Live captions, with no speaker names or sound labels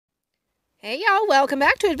Hey y'all, welcome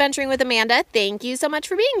back to Adventuring with Amanda. Thank you so much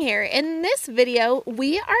for being here. In this video,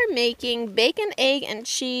 we are making bacon, egg, and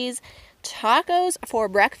cheese tacos for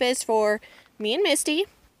breakfast for me and Misty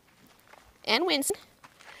and Winston.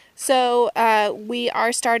 So we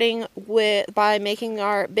are starting by making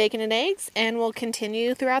our bacon and eggs, and we'll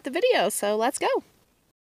continue throughout the video. So let's go.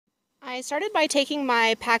 I started by taking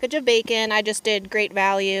my package of bacon. I just did Great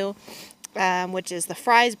Value, which is the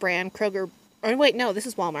Fry's brand. Kroger, or wait, no, this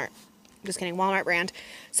is Walmart. Just kidding, Walmart brand.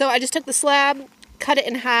 So I just took the slab, cut it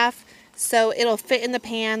in half so it'll fit in the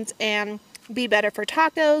pans and be better for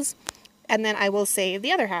tacos, and then I will save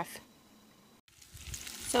the other half.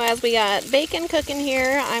 So as we got bacon cooking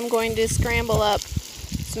here, I'm going to scramble up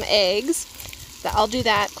some eggs. I'll do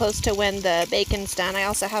that close to when the bacon's done. I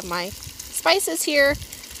also have my spices here.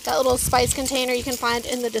 That little spice container you can find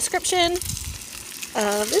in the description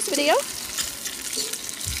of this video.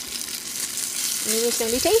 It's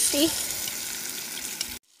going to be tasty.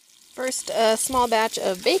 First, a small batch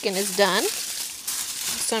of bacon is done,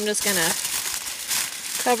 so I'm just going to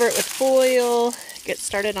cover it with foil, get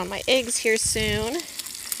started on my eggs here soon,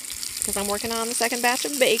 because I'm working on the second batch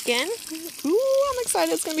of bacon. Ooh, I'm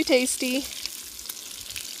excited, it's going to be tasty.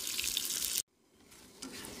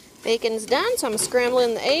 Bacon's done, so I'm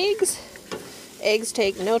scrambling the eggs. Eggs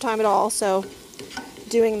take no time at all, so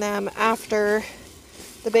doing them after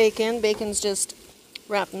the bacon. Bacon's just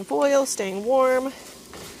wrapped in foil, staying warm.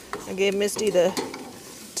 I gave Misty the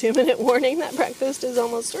 2-minute warning that breakfast is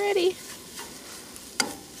almost ready.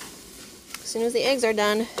 As soon as the eggs are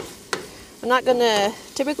done, I'm not going to,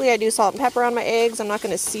 typically I do salt and pepper on my eggs. I'm not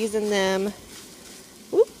going to season them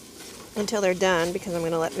until they're done, because I'm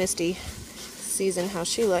going to let Misty season how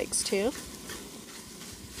she likes to.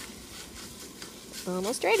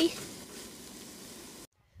 Almost ready.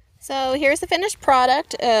 So here's the finished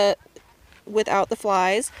product without the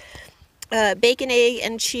flies. Bacon, egg,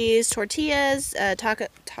 and cheese tortillas,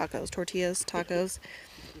 tacos.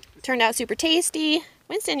 Turned out super tasty.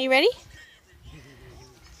 Winston, you ready?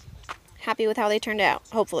 Happy with how they turned out,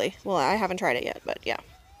 hopefully. Well, I haven't tried it yet, but yeah.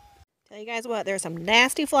 Tell you guys what, there's some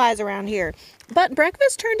nasty flies around here. But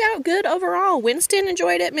breakfast turned out good overall. Winston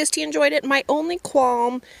enjoyed it, Misty enjoyed it. My only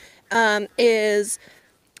qualm is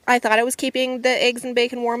I thought I was keeping the eggs and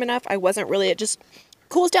bacon warm enough. I wasn't really. It just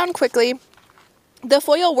cools down quickly. The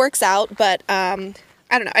foil works out, but I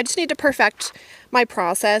don't know. I just need to perfect my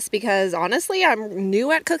process, because honestly, I'm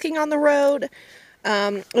new at cooking on the road.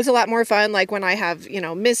 It's a lot more fun, like when I have,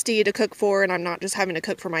 Misty to cook for and I'm not just having to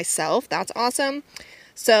cook for myself. That's awesome.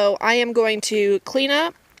 So I am going to clean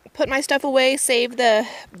up, put my stuff away, save the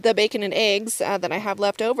bacon and eggs that I have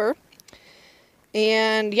left over.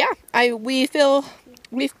 And yeah, we feel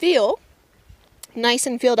nice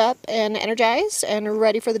and filled up and energized and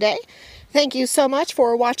ready for the day. Thank you so much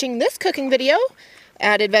for watching this cooking video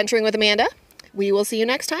at Adventuring with Amanda. We will see you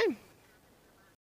next time.